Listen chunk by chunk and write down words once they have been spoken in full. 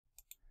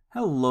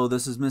Hello,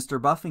 this is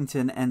Mr.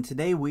 Buffington, and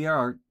today we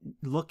are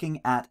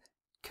looking at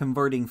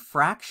converting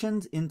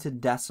fractions into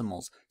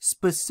decimals,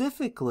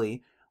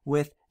 specifically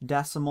with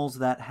decimals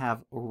that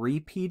have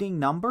repeating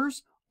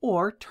numbers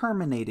or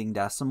terminating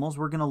decimals.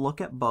 We're going to look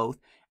at both,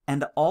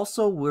 and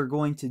also we're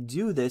going to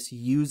do this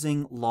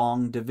using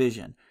long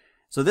division.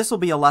 So this will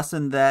be a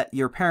lesson that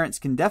your parents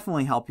can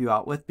definitely help you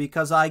out with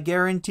because I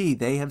guarantee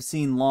they have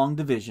seen long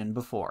division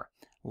before.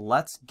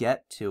 Let's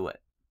get to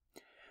it.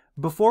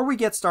 Before we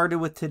get started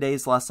with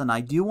today's lesson, I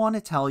do want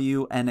to tell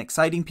you an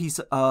exciting piece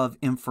of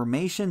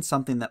information,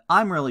 something that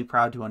I'm really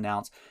proud to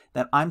announce,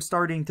 that I'm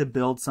starting to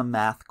build some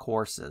math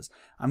courses.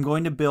 I'm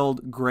going to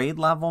build grade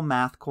level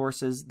math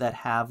courses that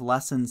have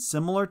lessons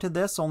similar to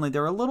this, only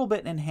they're a little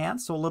bit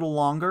enhanced, so a little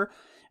longer,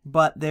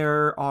 but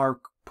there are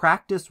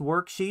practice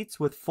worksheets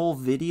with full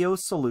video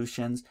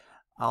solutions.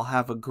 I'll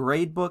have a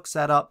grade book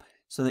set up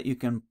so that you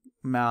can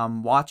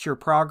watch your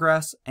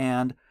progress,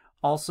 and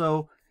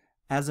also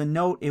as a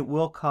note, it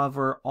will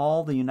cover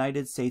all the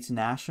United States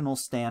national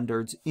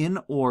standards in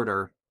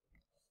order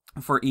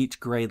for each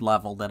grade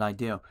level that I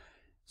do.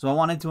 So I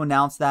wanted to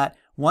announce that.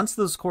 Once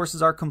those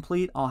courses are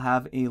complete, I'll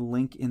have a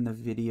link in the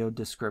video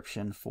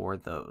description for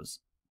those.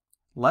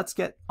 Let's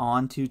get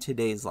on to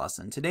today's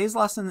lesson. Today's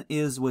lesson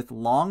is with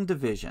long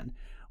division.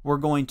 We're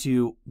going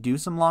to do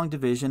some long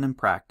division and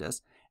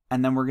practice,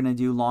 and then we're going to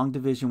do long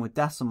division with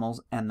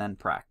decimals and then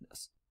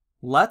practice.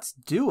 Let's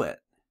do it.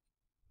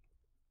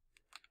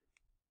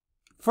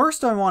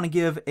 First, I want to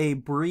give a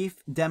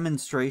brief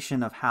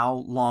demonstration of how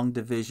long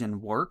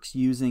division works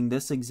using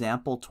this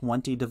example,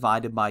 20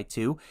 divided by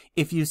 2.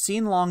 If you've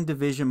seen long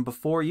division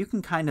before, you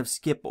can kind of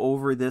skip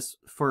over this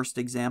first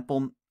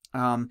example.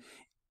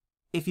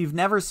 If you've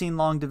never seen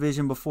long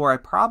division before, I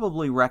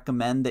probably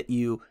recommend that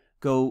you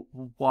go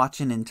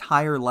watch an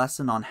entire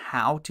lesson on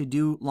how to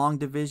do long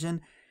division.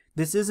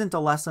 This isn't a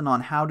lesson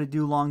on how to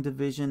do long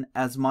division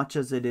as much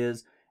as it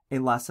is a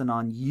lesson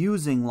on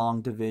using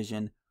long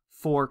division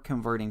for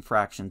converting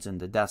fractions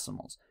into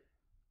decimals.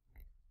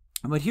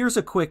 But here's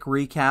a quick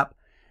recap.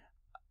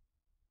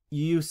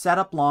 You set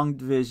up long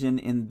division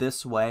in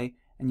this way,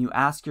 and you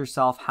ask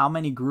yourself how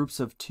many groups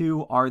of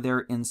 2 are there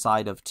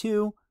inside of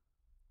 2?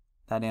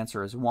 That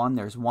answer is 1.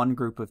 There's one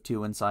group of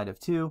 2 inside of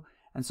 2,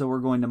 and so we're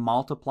going to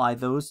multiply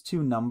those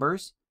two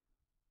numbers,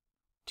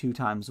 2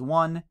 times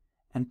 1,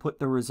 and put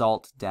the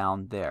result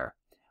down there.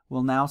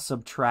 We'll now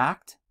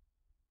subtract,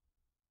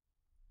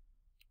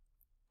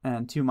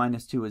 and 2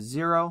 minus 2 is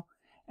 0.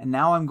 And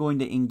now I'm going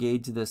to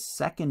engage the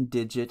second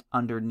digit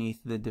underneath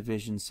the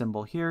division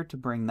symbol here to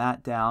bring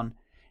that down.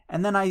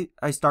 And then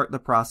I start the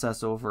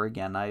process over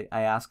again. I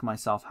ask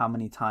myself how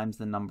many times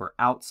the number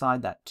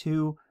outside, that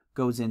 2,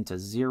 goes into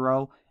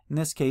 0. In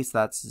this case,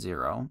 that's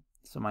 0.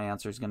 So my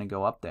answer is going to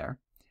go up there.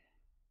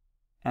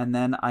 And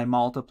then I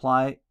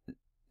multiply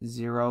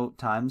 0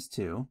 times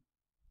 2,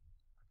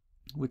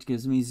 which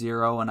gives me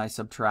 0, and I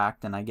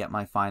subtract and I get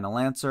my final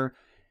answer.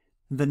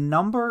 The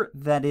number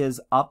that is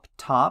up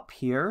top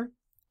here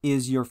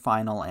is your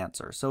final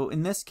answer. So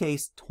in this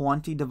case,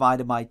 20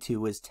 divided by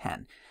 2 is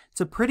 10.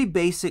 It's a pretty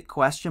basic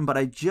question, but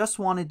I just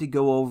wanted to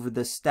go over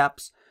the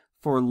steps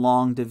for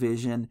long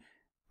division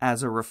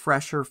as a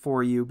refresher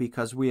for you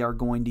because we are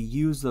going to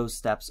use those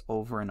steps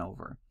over and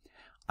over.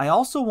 I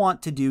also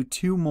want to do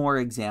 2 more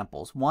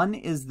examples. One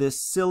is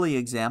this silly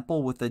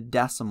example with a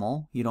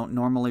decimal. You don't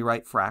normally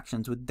write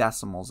fractions with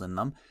decimals in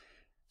them.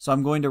 So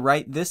I'm going to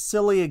write this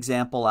silly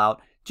example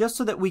out just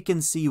so that we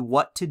can see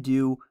what to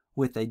do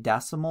with a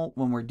decimal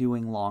when we're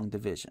doing long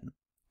division.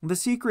 The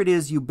secret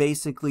is you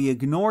basically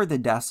ignore the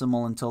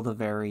decimal until the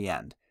very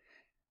end.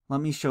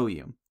 Let me show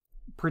you.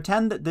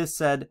 Pretend that this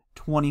said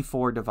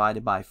 24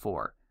 divided by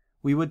 4.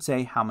 We would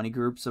say how many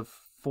groups of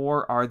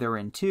 4 are there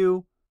in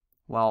 2?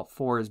 Well,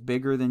 4 is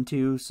bigger than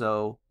 2,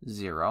 so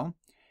 0.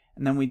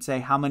 And then we'd say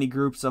how many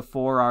groups of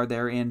 4 are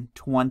there in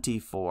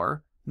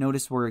 24?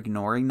 Notice we're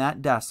ignoring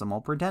that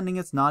decimal, pretending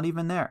it's not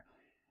even there.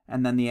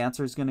 And then the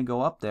answer is going to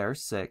go up there,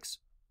 6.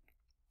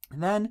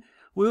 Then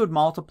we would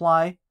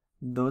multiply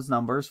those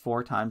numbers,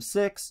 4 times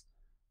 6,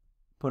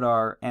 put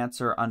our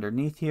answer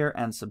underneath here,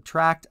 and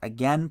subtract,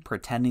 again,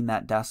 pretending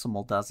that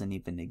decimal doesn't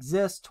even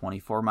exist.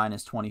 24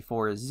 minus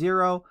 24 is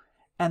 0,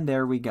 and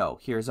there we go.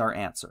 Here's our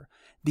answer.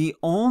 The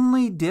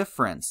only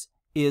difference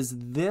is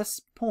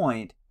this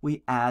point,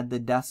 we add the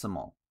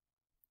decimal.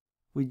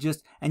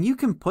 And you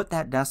can put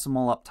that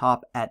decimal up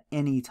top at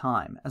any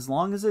time, as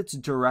long as it's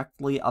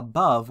directly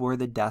above where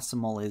the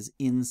decimal is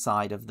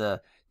inside of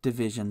the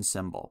division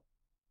symbol.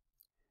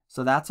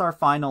 So that's our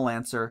final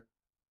answer,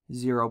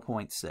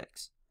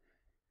 0.6.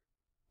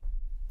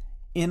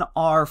 In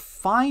our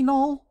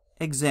final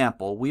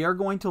example, we are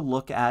going to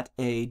look at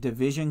a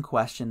division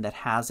question that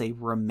has a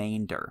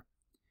remainder.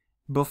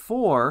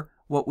 Before,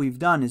 what we've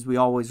done is we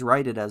always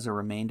write it as a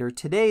remainder.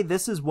 Today,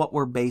 this is what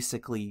we're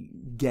basically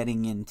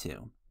getting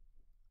into.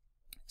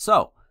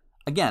 So,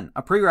 again,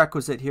 a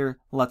prerequisite here,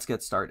 let's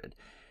get started.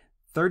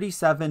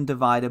 37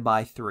 divided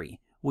by 3.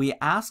 We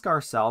ask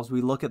ourselves,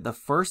 we look at the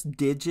first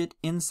digit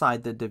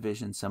inside the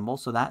division symbol,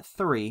 so that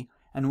 3,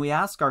 and we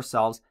ask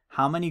ourselves,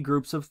 how many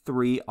groups of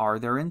 3 are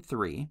there in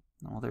 3?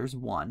 Well, there's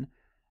 1.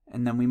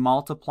 And then we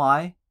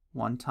multiply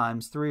 1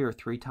 times 3, or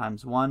 3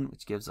 times 1,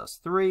 which gives us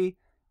 3.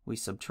 We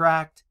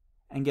subtract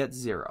and get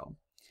 0.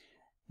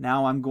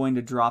 Now I'm going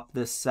to drop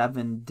this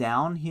 7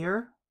 down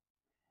here,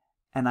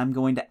 and I'm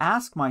going to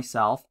ask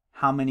myself,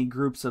 how many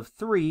groups of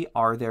 3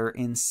 are there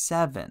in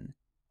 7?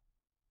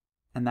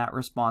 And that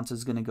response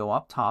is going to go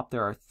up top.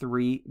 There are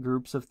 3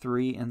 groups of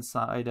 3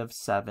 inside of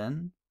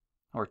 7,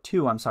 or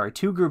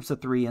 2 groups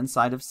of 3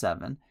 inside of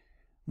 7.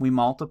 We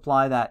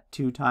multiply that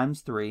 2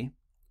 times 3,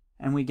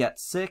 and we get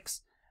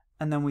 6,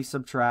 and then we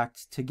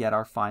subtract to get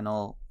our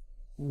final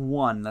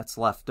 1 that's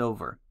left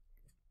over.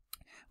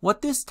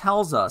 What this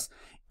tells us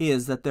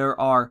is that there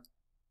are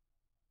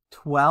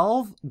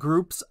 12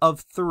 groups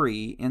of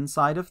 3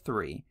 inside of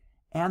 3,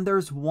 and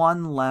there's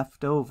 1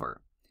 left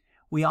over.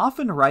 We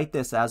often write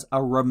this as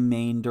a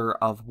remainder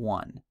of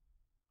 1.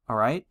 All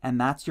right, and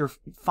that's your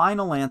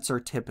final answer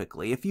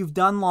typically. If you've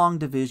done long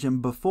division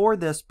before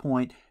this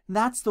point,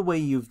 that's the way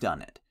you've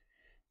done it.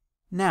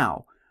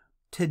 Now,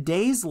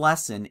 today's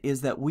lesson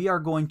is that we are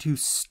going to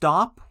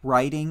stop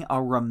writing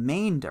a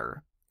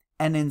remainder,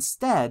 and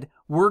instead,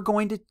 we're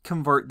going to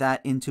convert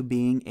that into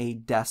being a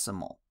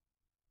decimal.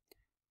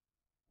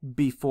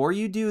 Before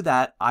you do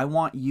that, I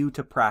want you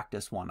to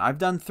practice one. I've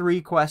done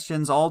 3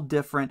 questions, all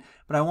different,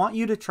 but I want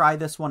you to try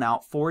this one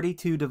out.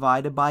 42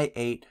 divided by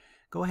 8.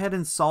 Go ahead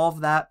and solve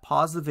that.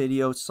 Pause the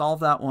video, solve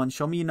that one.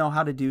 Show me you know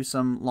how to do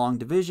some long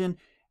division,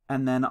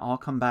 and then I'll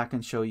come back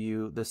and show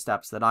you the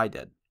steps that I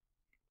did.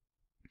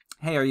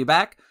 Hey, are you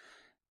back?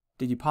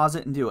 Did you pause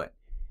it and do it?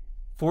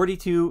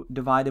 42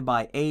 divided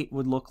by 8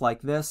 would look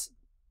like this.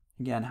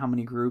 Again, how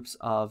many groups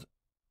of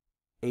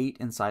 8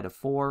 inside of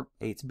 4?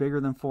 8's bigger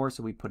than 4,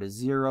 so we put a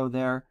 0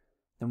 there.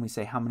 Then we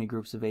say how many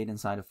groups of 8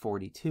 inside of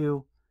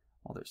 42?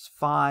 Well, there's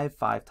 5.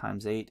 5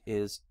 times 8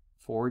 is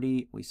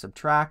 40. We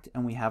subtract,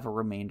 and we have a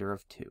remainder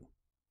of 2.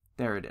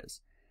 There it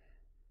is.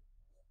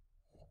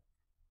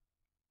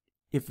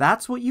 If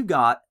that's what you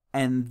got,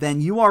 and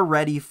then you are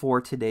ready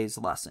for today's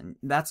lesson.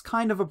 That's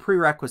kind of a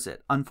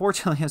prerequisite.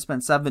 Unfortunately, I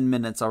spent 7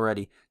 minutes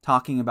already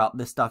talking about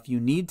the stuff you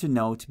need to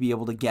know to be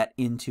able to get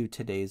into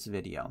today's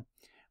video.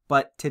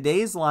 But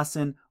today's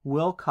lesson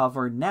will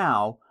cover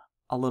now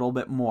a little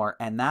bit more,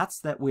 and that's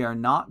that we are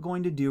not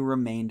going to do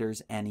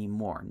remainders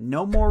anymore.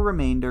 No more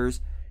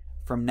remainders.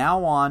 From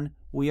now on,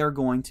 we are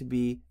going to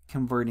be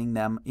converting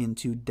them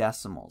into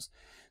decimals.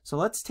 So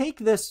let's take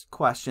this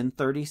question,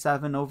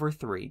 37 over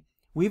 3.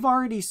 We've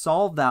already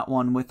solved that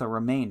one with a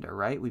remainder,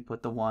 right? We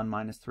put the 1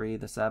 minus 3,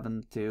 the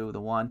 7, 2, the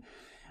 1.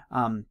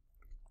 And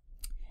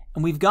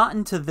we've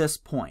gotten to this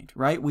point,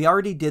 right? We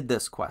already did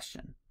this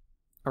question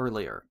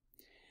earlier.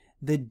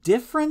 The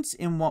difference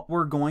in what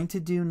we're going to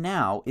do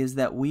now is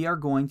that we are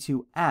going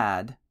to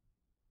add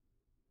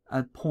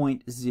a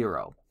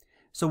 0.0.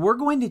 So we're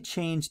going to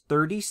change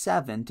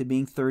 37 to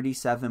being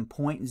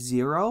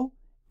 37.0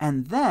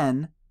 and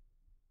then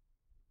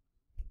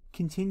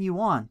continue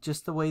on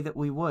just the way that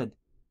we would.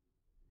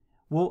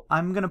 Well,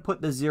 I'm going to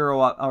put the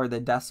 0 up, or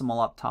the decimal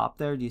up top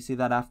there. Do you see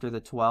that after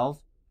the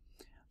 12?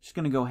 I'm just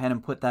going to go ahead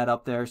and put that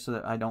up there so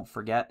that I don't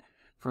forget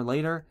for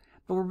later.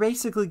 But we're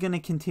basically going to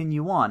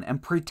continue on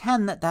and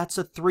pretend that that's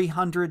a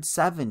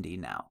 370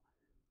 now.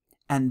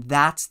 And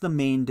that's the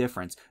main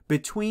difference.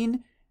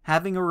 Between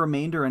having a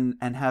remainder and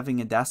having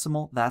a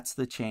decimal, that's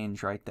the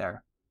change right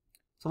there.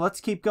 So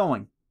let's keep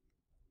going.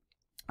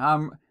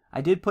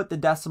 I did put the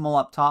decimal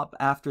up top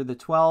after the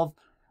 12.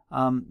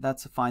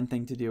 That's a fine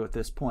thing to do at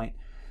this point.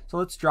 So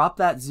let's drop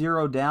that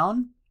 0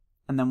 down,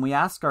 and then we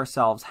ask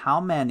ourselves,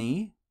 how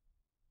many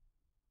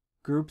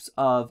groups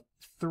of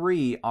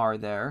 3 are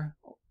there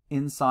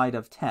inside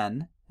of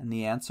 10? And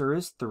the answer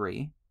is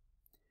 3.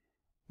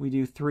 We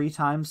do 3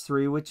 times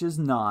 3, which is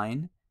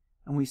 9,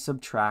 and we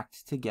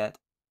subtract to get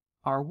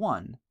our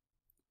 1.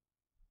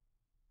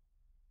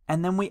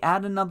 And then we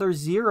add another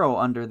 0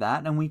 under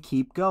that, and we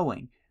keep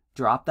going.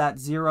 Drop that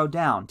 0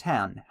 down,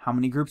 10. How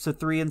many groups of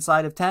 3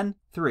 inside of 10?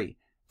 3.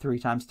 3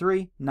 times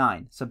 3,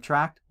 9.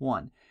 Subtract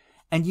 1.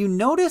 And you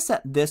notice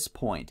at this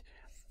point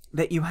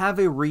that you have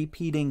a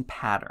repeating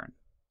pattern.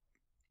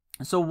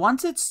 So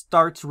once it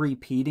starts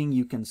repeating,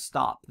 you can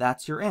stop.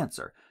 That's your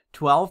answer.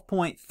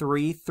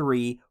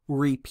 12.33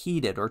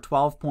 repeated, or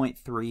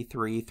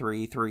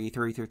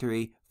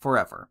 12.3333333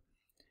 forever.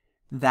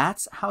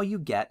 That's how you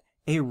get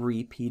a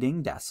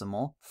repeating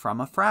decimal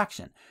from a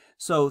fraction.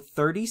 So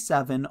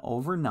 37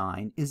 over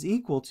 9 is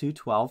equal to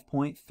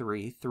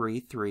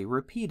 12.333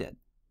 repeated.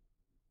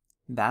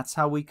 That's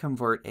how we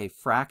convert a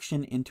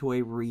fraction into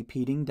a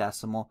repeating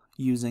decimal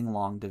using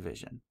long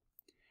division.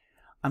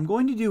 I'm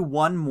going to do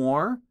one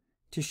more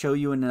to show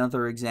you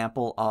another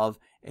example of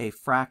a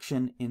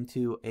fraction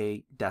into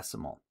a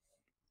decimal.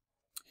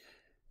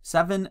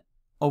 7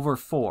 over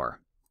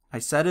 4. I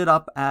set it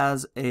up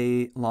as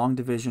a long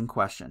division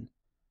question.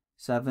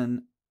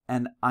 7,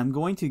 and I'm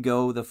going to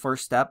go the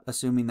first step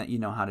assuming that you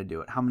know how to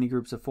do it. How many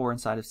groups of 4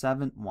 inside of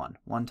 7? 1.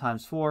 1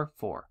 times 4,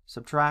 4.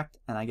 Subtract,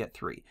 and I get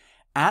 3.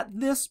 At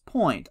this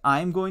point,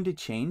 I'm going to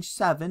change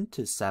 7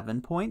 to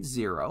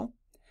 7.0,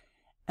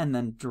 and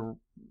then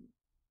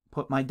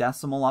put my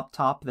decimal up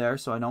top there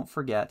so I don't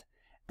forget,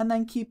 and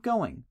then keep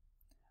going.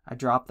 I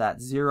drop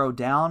that 0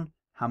 down.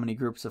 How many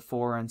groups of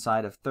 4 are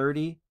inside of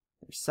 30?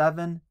 There's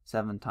 7.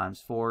 7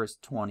 times 4 is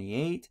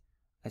 28.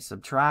 I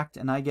subtract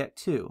and I get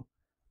 2.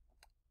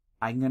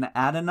 I'm going to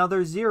add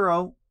another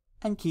 0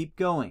 and keep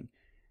going.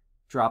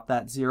 Drop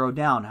that 0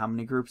 down. How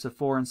many groups of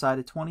 4 inside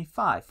of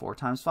 25? 4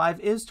 times 5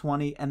 is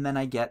 20, and then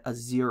I get a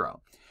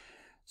 0.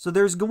 So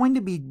there's going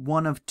to be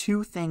one of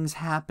two things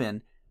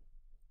happen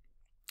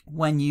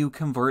when you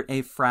convert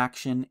a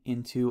fraction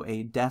into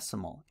a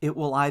decimal. It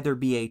will either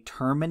be a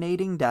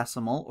terminating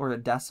decimal or a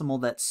decimal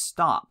that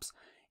stops.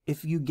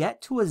 If you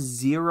get to a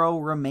 0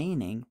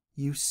 remaining,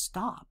 you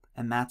stop,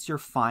 and that's your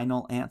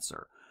final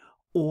answer.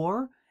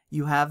 Or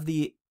you have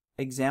the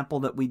example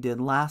that we did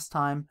last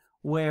time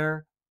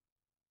where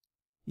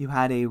you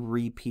had a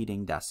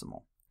repeating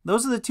decimal.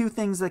 Those are the two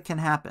things that can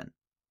happen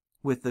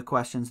with the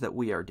questions that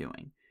we are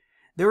doing.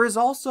 There is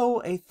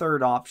also a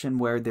third option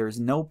where there's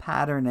no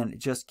pattern and it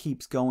just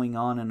keeps going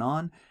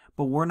on,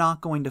 but we're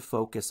not going to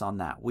focus on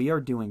that. We are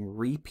doing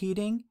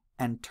repeating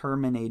and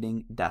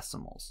terminating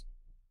decimals.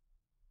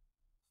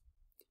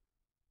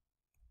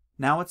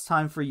 Now it's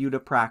time for you to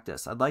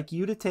practice. I'd like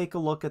you to take a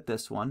look at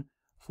this one.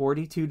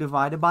 42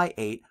 divided by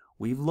 8.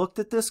 We've looked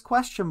at this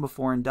question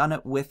before and done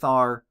it with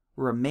our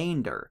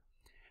remainder.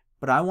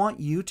 But I want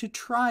you to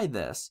try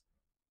this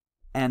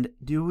and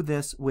do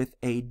this with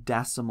a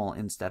decimal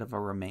instead of a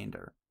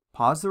remainder.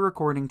 Pause the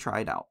recording, try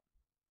it out.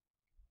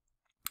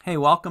 Hey,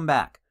 welcome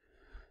back.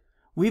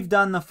 We've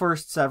done the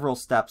first several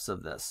steps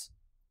of this.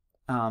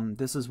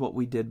 This is what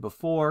we did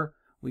before.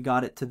 We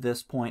got it to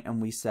this point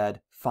and we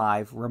said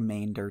 5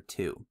 remainder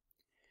 2.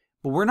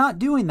 But we're not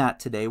doing that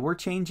today. We're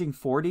changing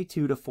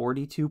 42 to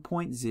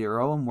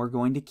 42.0 and we're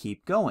going to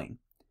keep going.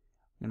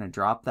 I'm going to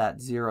drop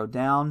that 0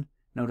 down.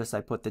 Notice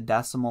I put the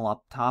decimal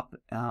up top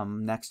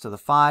next to the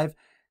 5.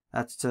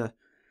 That's to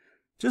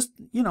just,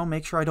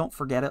 make sure I don't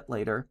forget it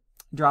later.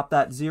 Drop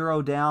that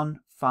 0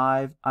 down,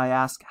 5. I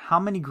ask how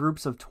many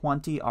groups of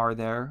 20 are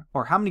there,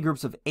 or how many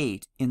groups of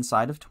 8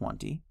 inside of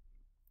 20?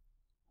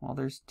 Well,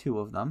 there's 2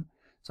 of them.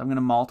 So I'm going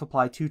to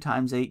multiply 2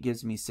 times 8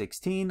 gives me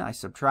 16. I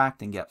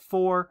subtract and get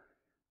 4.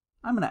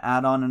 I'm going to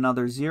add on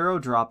another 0,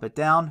 drop it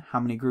down. How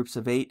many groups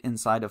of 8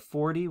 inside of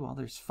 40? Well,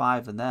 there's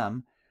 5 of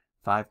them.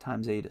 5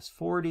 times 8 is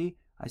 40.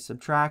 I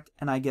subtract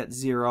and I get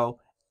 0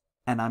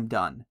 and I'm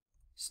done.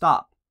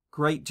 Stop.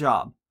 Great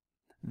job.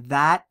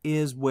 That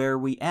is where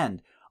we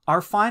end.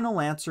 Our final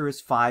answer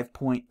is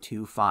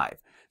 5.25.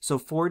 So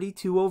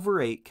 42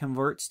 over 8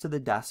 converts to the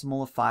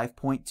decimal of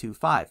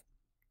 5.25.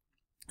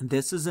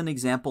 This is an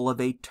example of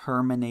a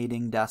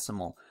terminating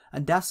decimal, a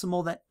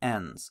decimal that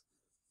ends.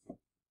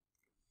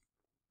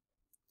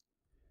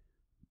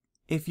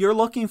 If you're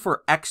looking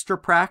for extra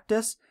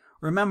practice,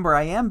 remember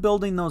I am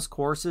building those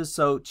courses,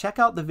 so check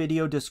out the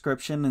video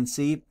description and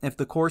see if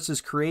the course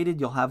is created.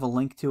 You'll have a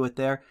link to it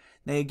there.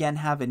 They again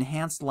have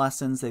enhanced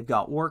lessons. They've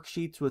got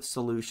worksheets with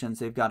solutions.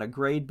 They've got a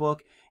grade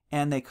book,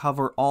 and they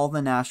cover all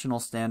the national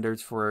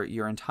standards for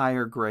your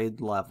entire grade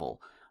level.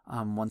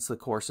 Once the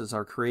courses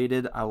are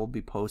created, I will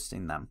be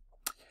posting them.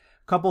 A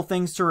couple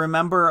things to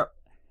remember.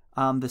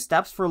 The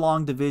steps for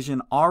long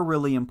division are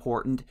really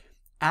important.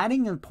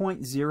 Adding a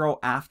 0.0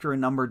 after a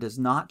number does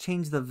not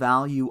change the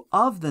value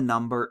of the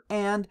number,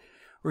 and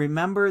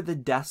remember the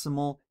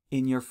decimal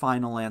in your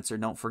final answer.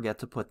 Don't forget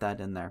to put that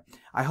in there.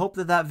 I hope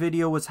that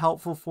video was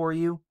helpful for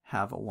you.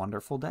 Have a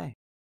wonderful day.